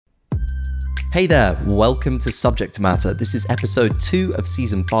Hey there, welcome to Subject Matter. This is episode 2 of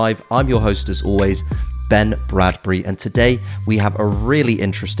season 5. I'm your host as always, Ben Bradbury, and today we have a really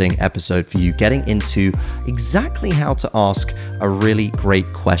interesting episode for you, getting into exactly how to ask a really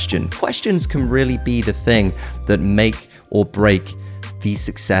great question. Questions can really be the thing that make or break the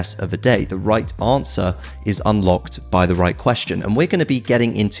success of a day. The right answer is unlocked by the right question, and we're going to be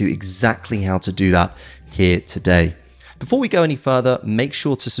getting into exactly how to do that here today. Before we go any further, make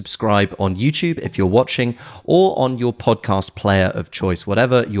sure to subscribe on YouTube if you're watching, or on your podcast player of choice,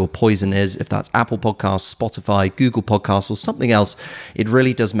 whatever your poison is. If that's Apple Podcasts, Spotify, Google Podcasts, or something else, it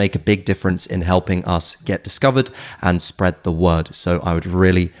really does make a big difference in helping us get discovered and spread the word. So I would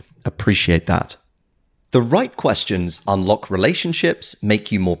really appreciate that. The right questions unlock relationships,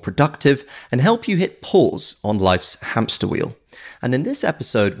 make you more productive, and help you hit pause on life's hamster wheel. And in this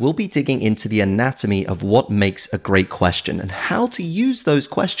episode, we'll be digging into the anatomy of what makes a great question and how to use those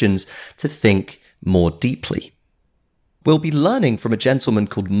questions to think more deeply. We'll be learning from a gentleman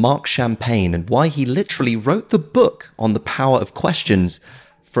called Marc Champagne and why he literally wrote the book on the power of questions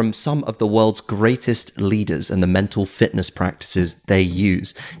from some of the world's greatest leaders and the mental fitness practices they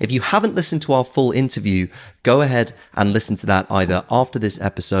use. If you haven't listened to our full interview, go ahead and listen to that either after this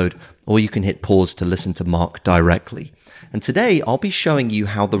episode, or you can hit pause to listen to Marc directly. And today I'll be showing you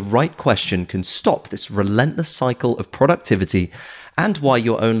how the right question can stop this relentless cycle of productivity and why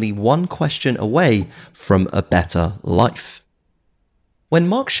you're only one question away from a better life. When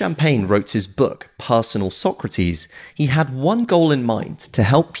Marc Champagne wrote his book, Personal Socrates, he had one goal in mind: to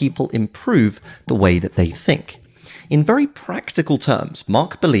help people improve the way that they think. In very practical terms,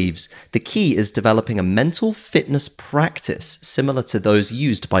 Marc believes the key is developing a mental fitness practice similar to those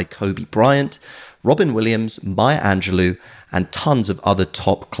used by Kobe Bryant, Robin Williams, Maya Angelou, and tons of other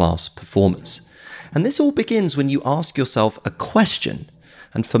top-class performers. And this all begins when you ask yourself a question.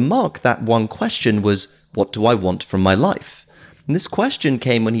 And for Marc, that one question was, what do I want from my life? And this question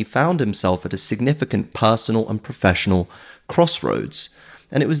came when he found himself at a significant personal and professional crossroads.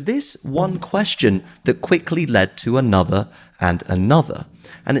 And it was this one question that quickly led to another and another.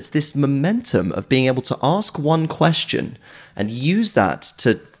 And it's this momentum of being able to ask one question and use that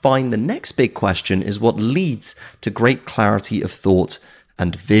to find the next big question is what leads to great clarity of thought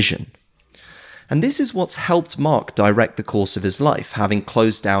and vision. And this is what's helped Marc direct the course of his life, having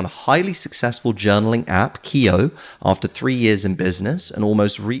closed down a highly successful journaling app, Kio, after 3 years in business and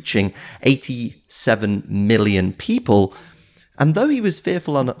almost reaching 87 million people. And though he was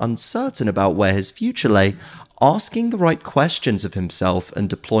fearful and uncertain about where his future lay, asking the right questions of himself and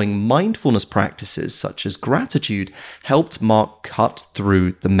deploying mindfulness practices such as gratitude helped Marc cut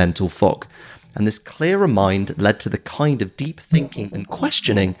through the mental fog. And this clearer mind led to the kind of deep thinking and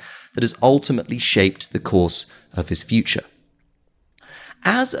questioning that has ultimately shaped the course of his future.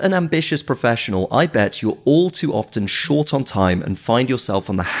 As an ambitious professional, I bet you're all too often short on time and find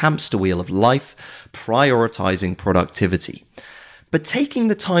yourself on the hamster wheel of life, prioritizing productivity. But taking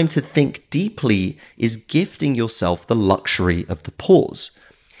the time to think deeply is gifting yourself the luxury of the pause.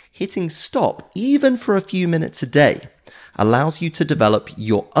 Hitting stop, even for a few minutes a day, allows you to develop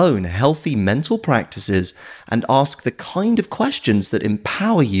your own healthy mental practices and ask the kind of questions that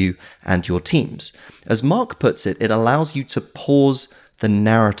empower you and your teams. As Marc puts it, it allows you to pause the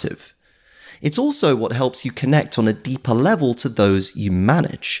narrative. It's also what helps you connect on a deeper level to those you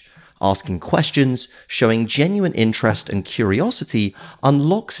manage. Asking questions, showing genuine interest and curiosity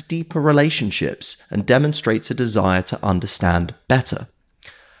unlocks deeper relationships and demonstrates a desire to understand better.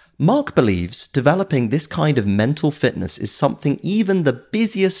 Marc believes developing this kind of mental fitness is something even the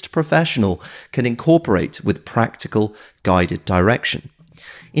busiest professional can incorporate with practical, guided direction.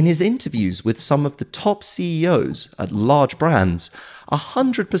 In his interviews with some of the top CEOs at large brands,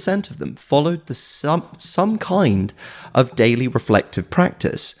 100% of them followed some kind of daily reflective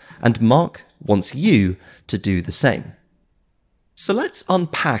practice, and Marc wants you to do the same. So let's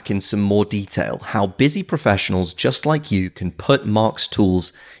unpack in some more detail how busy professionals just like you can put Marc's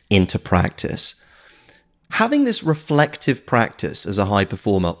tools into practice. Having this reflective practice as a high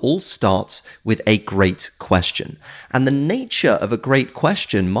performer all starts with a great question. And the nature of a great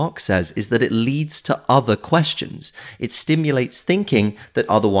question, Marc says, is that it leads to other questions. It stimulates thinking that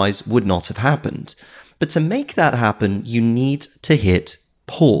otherwise would not have happened. But to make that happen, you need to hit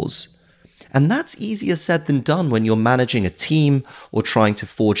pause. And that's easier said than done when you're managing a team or trying to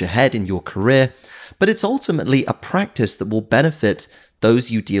forge ahead in your career. But it's ultimately a practice that will benefit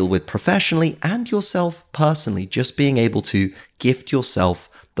those you deal with professionally and yourself personally, just being able to gift yourself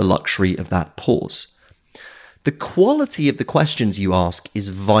the luxury of that pause. The quality of the questions you ask is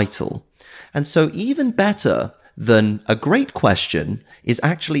vital. And so even better than a great question is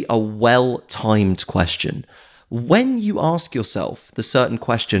actually a well-timed question. When you ask yourself the certain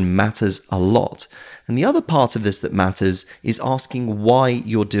question matters a lot. And the other part of this that matters is asking why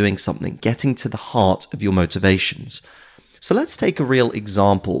you're doing something, getting to the heart of your motivations. So let's take a real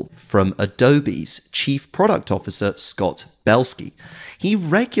example from Adobe's Chief Product Officer, Scott Belsky. He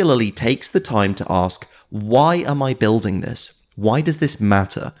regularly takes the time to ask, why am I building this? Why does this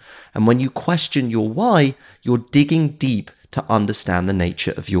matter? And when you question your why, you're digging deep to understand the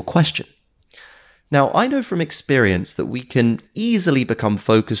nature of your question. Now, I know from experience that we can easily become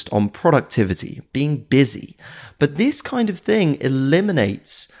focused on productivity, being busy, but this kind of thing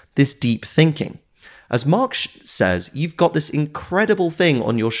eliminates this deep thinking. As Mark says, you've got this incredible thing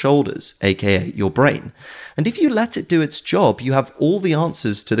on your shoulders, aka your brain. And if you let it do its job, you have all the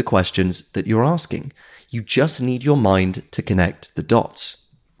answers to the questions that you're asking. You just need your mind to connect the dots.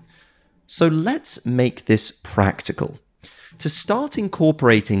 So let's make this practical. To start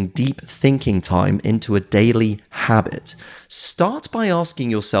incorporating deep thinking time into a daily habit, start by asking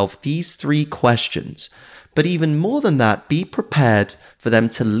yourself these 3 questions. But even more than that, be prepared for them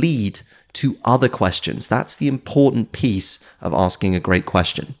to lead to other questions. That's the important piece of asking a great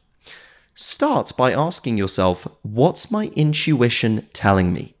question. Start by asking yourself, what's my intuition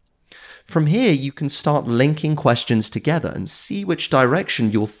telling me? From here, you can start linking questions together and see which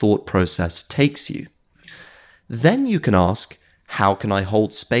direction your thought process takes you. Then you can ask, how can I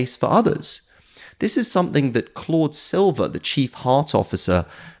hold space for others? This is something that Claude Silver, the Chief Heart Officer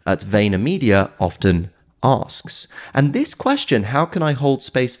at VaynerMedia, often asks. And this question, how can I hold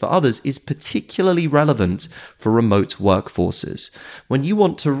space for others, is particularly relevant for remote workforces. When you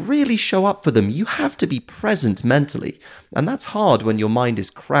want to really show up for them, you have to be present mentally. And that's hard when your mind is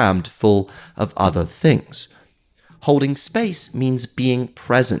crammed full of other things. Holding space means being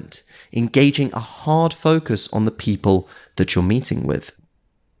present, engaging a hard focus on the people that you're meeting with.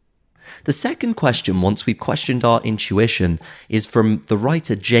 The second question, once we've questioned our intuition, is from the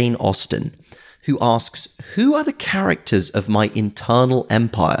writer Jane Austen, who asks, who are the characters of my internal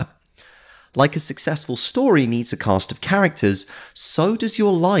empire? Like a successful story needs a cast of characters, so does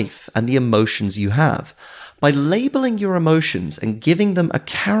your life and the emotions you have. By labeling your emotions and giving them a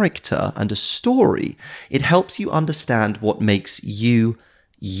character and a story, it helps you understand what makes you,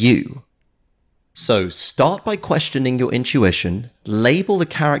 you. So start by questioning your intuition, label the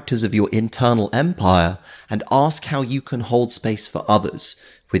characters of your internal empire, and ask how you can hold space for others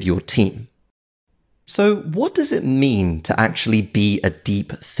with your team. So what does it mean to actually be a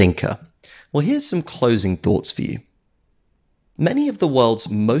deep thinker? Well, here's some closing thoughts for you. Many of the world's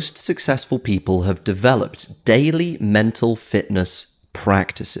most successful people have developed daily mental fitness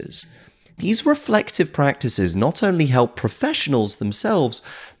practices. These reflective practices not only help professionals themselves,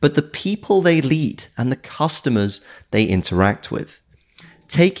 but the people they lead and the customers they interact with.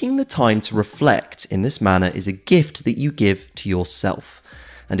 Taking the time to reflect in this manner is a gift that you give to yourself.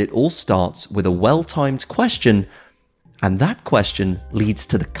 And it all starts with a well-timed question, and that question leads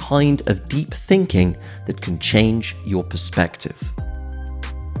to the kind of deep thinking that can change your perspective.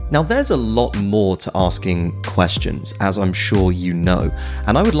 Now, there's a lot more to asking questions, as I'm sure you know,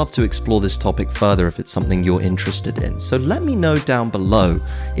 and I would love to explore this topic further if it's something you're interested in. So let me know down below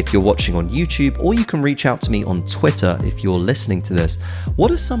if you're watching on YouTube, or you can reach out to me on Twitter if you're listening to this. What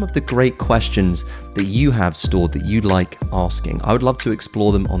are some of the great questions that you have stored that you like asking? I would love to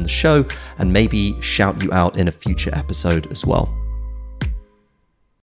explore them on the show and maybe shout you out in a future episode as well.